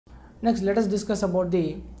Next, let us discuss about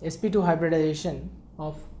the sp2 hybridization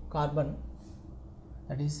of carbon,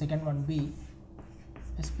 that is second one B,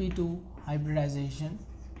 sp2 hybridization.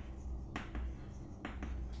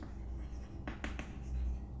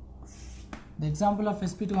 The example of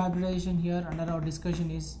sp2 hybridization here under our discussion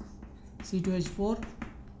is C2H4.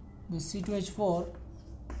 This C2H4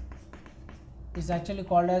 is actually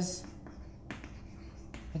called as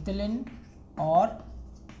ethylene or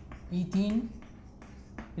ethene.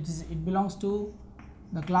 It belongs to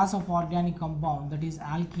the class of organic compound, that is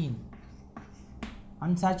alkene,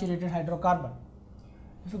 unsaturated hydrocarbon.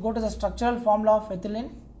 If you go to the structural formula of ethylene,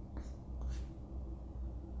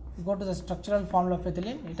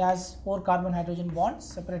 it has 4 carbon hydrogen bonds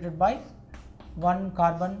separated by 4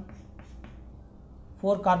 carbon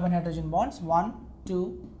hydrogen bonds, 1,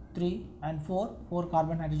 2, 3 and 4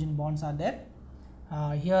 carbon hydrogen bonds are there.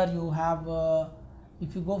 Here you have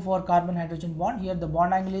if you go for carbon hydrogen bond, here the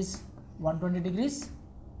bond angle is 120 degrees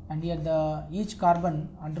and here each carbon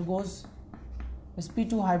undergoes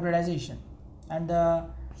sp2 hybridization and the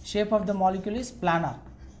shape of the molecule is planar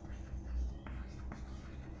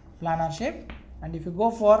shape. And if you go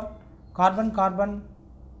for carbon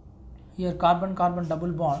here carbon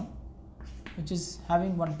double bond, which is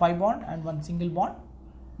having one pi bond and one single bond,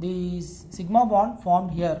 the sigma bond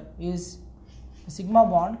formed here is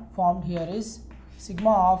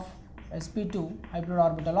sigma of sp2 hybrid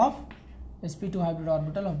orbital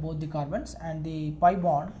of both the carbons, and the pi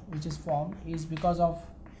bond which is formed is because of,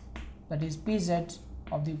 that is pz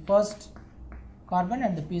of the first carbon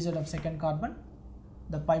and the pz of second carbon,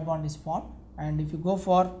 the pi bond is formed. And if you go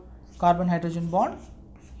for carbon hydrogen bond,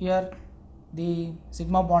 here the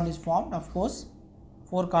sigma bond is formed. Of course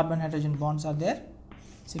 4 carbon hydrogen bonds are there,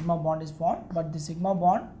 sigma bond is formed, but the sigma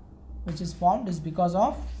bond which is formed is because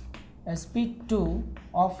of sp2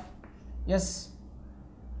 of S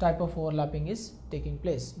type of overlapping is taking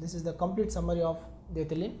place. This is the complete summary of the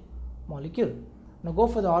ethylene molecule. Now go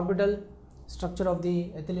for the orbital structure of the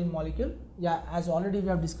ethylene molecule. Yeah, as already we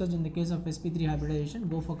have discussed in the case of sp3 hybridization,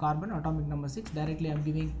 go for carbon atomic number 6. Directly I am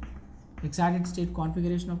giving excited state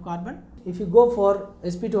configuration of carbon. If you go for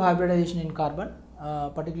sp2 hybridization in carbon,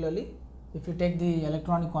 particularly if you take the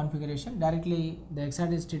electronic configuration, directly the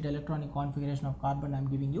excited state electronic configuration of carbon I am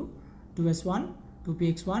giving you: 2s1,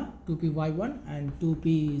 2px1, 2py1 and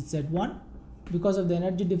 2pz1. Because of the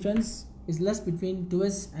energy difference is less between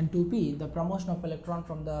 2s and 2p, the promotion of electron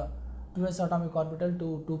from the 2s atomic orbital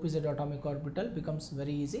to 2pz atomic orbital becomes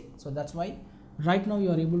very easy. So that's why right now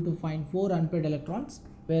you are able to find 4 unpaired electrons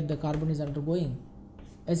where the carbon is undergoing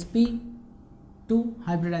sp2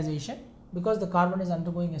 hybridization. Because the carbon is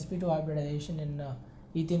undergoing sp2 hybridization in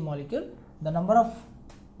ethene molecule, the number of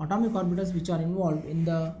atomic orbitals which are involved in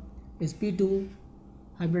the sp2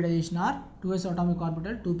 hybridization are 2s atomic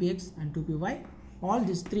orbital, 2px and 2py. All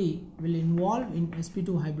these 3 will involve in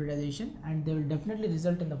sp2 hybridization and they will definitely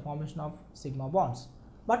result in the formation of sigma bonds.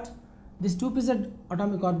 But this 2pz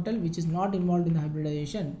atomic orbital which is not involved in the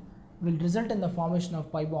hybridization will result in the formation of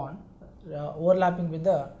pi bond overlapping with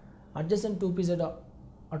the adjacent 2pz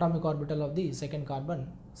atomic orbital of the second carbon.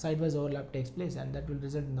 Sidewise overlap takes place and that will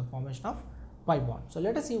result in the formation of pi bond. So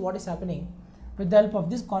let us see what is happening with the help of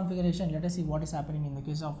this configuration. Let us see what is happening in the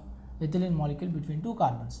case of ethylene molecule between 2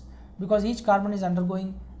 carbons. Because each carbon is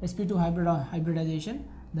undergoing sp2 hybridization,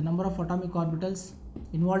 the number of atomic orbitals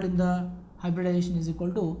involved in the hybridization is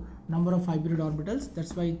equal to number of hybrid orbitals.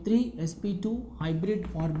 That's why 3 sp2 hybrid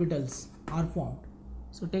orbitals are formed.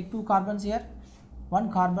 So take 2 carbons here,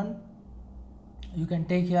 1 carbon you can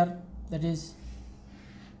take here, that is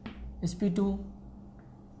sp2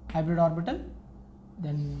 hybrid orbital,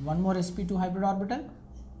 then 1 more sp2 hybrid orbital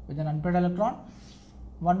with an unpaired electron,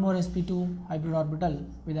 1 more sp2 hybrid orbital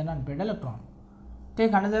with an unpaired electron.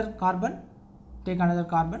 Take another carbon,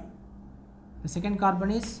 the second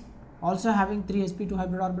carbon is also having 3 sp2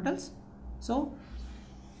 hybrid orbitals. So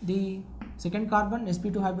the second carbon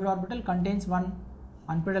sp2 hybrid orbital contains 1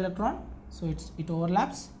 unpaired electron, so it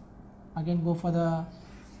overlaps. Again go for the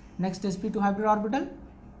next sp2 hybrid orbital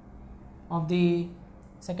of the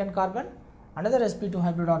second carbon, another sp2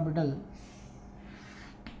 hybrid orbital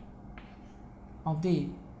of the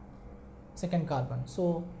second carbon.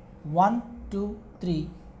 So 1, 2, 3,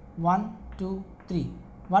 1, 2, 3,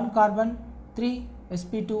 1 carbon, 3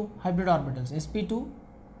 sp2 hybrid orbitals, sp2,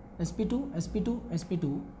 sp2, sp2,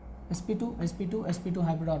 sp2, sp2, sp2, sp2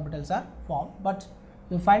 hybrid orbitals are formed. But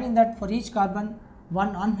you are finding that for each carbon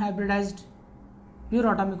 1 unhybridized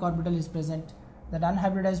pure atomic orbital is present. That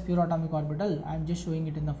unhybridized pure atomic orbital I am just showing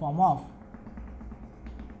it in the form of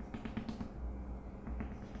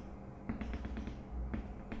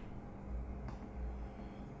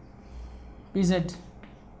pz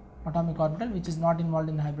atomic orbital which is not involved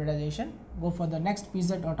in the hybridization. Go for the next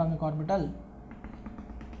pz atomic orbital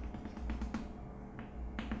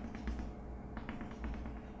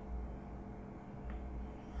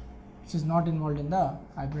which is not involved in the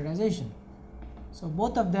hybridization. So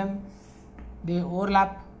both of them, they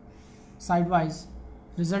overlap sidewise,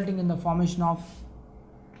 resulting in the formation of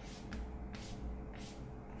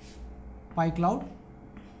pi cloud.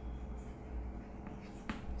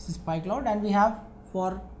 This is pi cloud, and we have,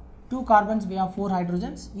 for 2 carbons we have 4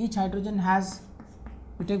 hydrogens. Each hydrogen has,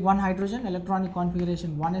 we take one hydrogen, electronic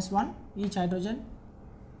configuration 1s1. Each hydrogen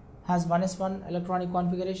has 1s1 electronic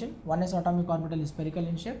configuration. 1s atomic orbital is spherical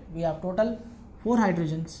in shape. We have total 4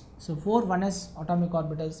 hydrogens, so 4 1s atomic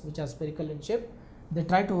orbitals which are spherical in shape. They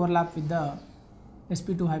try to overlap with the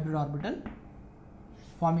sp2 hybrid orbital,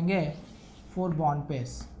 forming a 4 bond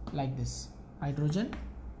pairs like this. Hydrogen,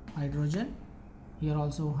 hydrogen, here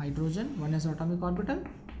also hydrogen, 1s atomic orbital,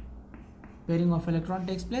 pairing of electron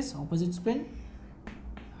takes place, opposite spin,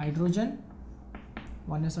 hydrogen,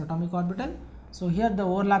 1s atomic orbital. So here the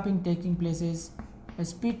overlapping taking place is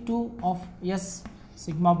sp2 of s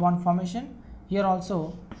sigma bond formation. Here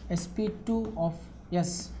also sp2 of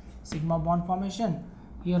s sigma bond formation.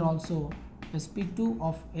 Here also sp2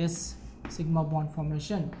 of s sigma bond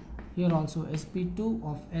formation. Here also sp2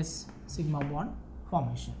 of s sigma bond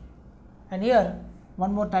formation. And here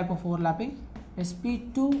one more type of overlapping,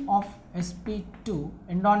 sp2 of sp2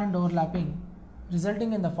 end on end overlapping,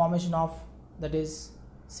 resulting in the formation of, that is,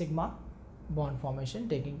 sigma bond formation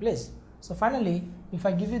taking place. So finally, if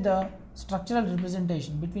I give you the structural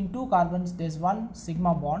representation, between 2 carbons there is one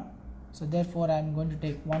sigma bond, so therefore I am going to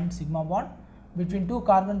take one sigma bond. Between 2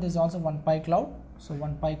 carbons there is also one pi cloud, so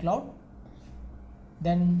one pi cloud.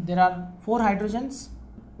 Then there are 4 hydrogens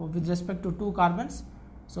with respect to 2 carbons,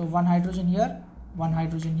 so one hydrogen here, one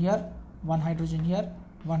hydrogen here, one hydrogen here,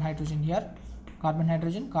 one hydrogen here, carbon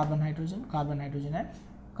hydrogen, carbon hydrogen, carbon hydrogen, and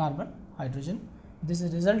carbon hydrogen. This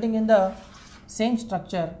is resulting in the same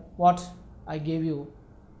structure what I gave you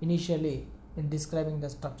initially in describing the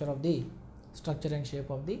structure and shape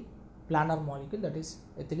of the planar molecule, that is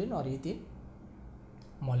ethylene or ethene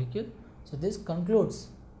molecule. So this concludes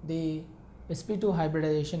the sp2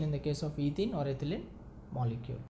 hybridization in the case of ethene or ethylene molecule.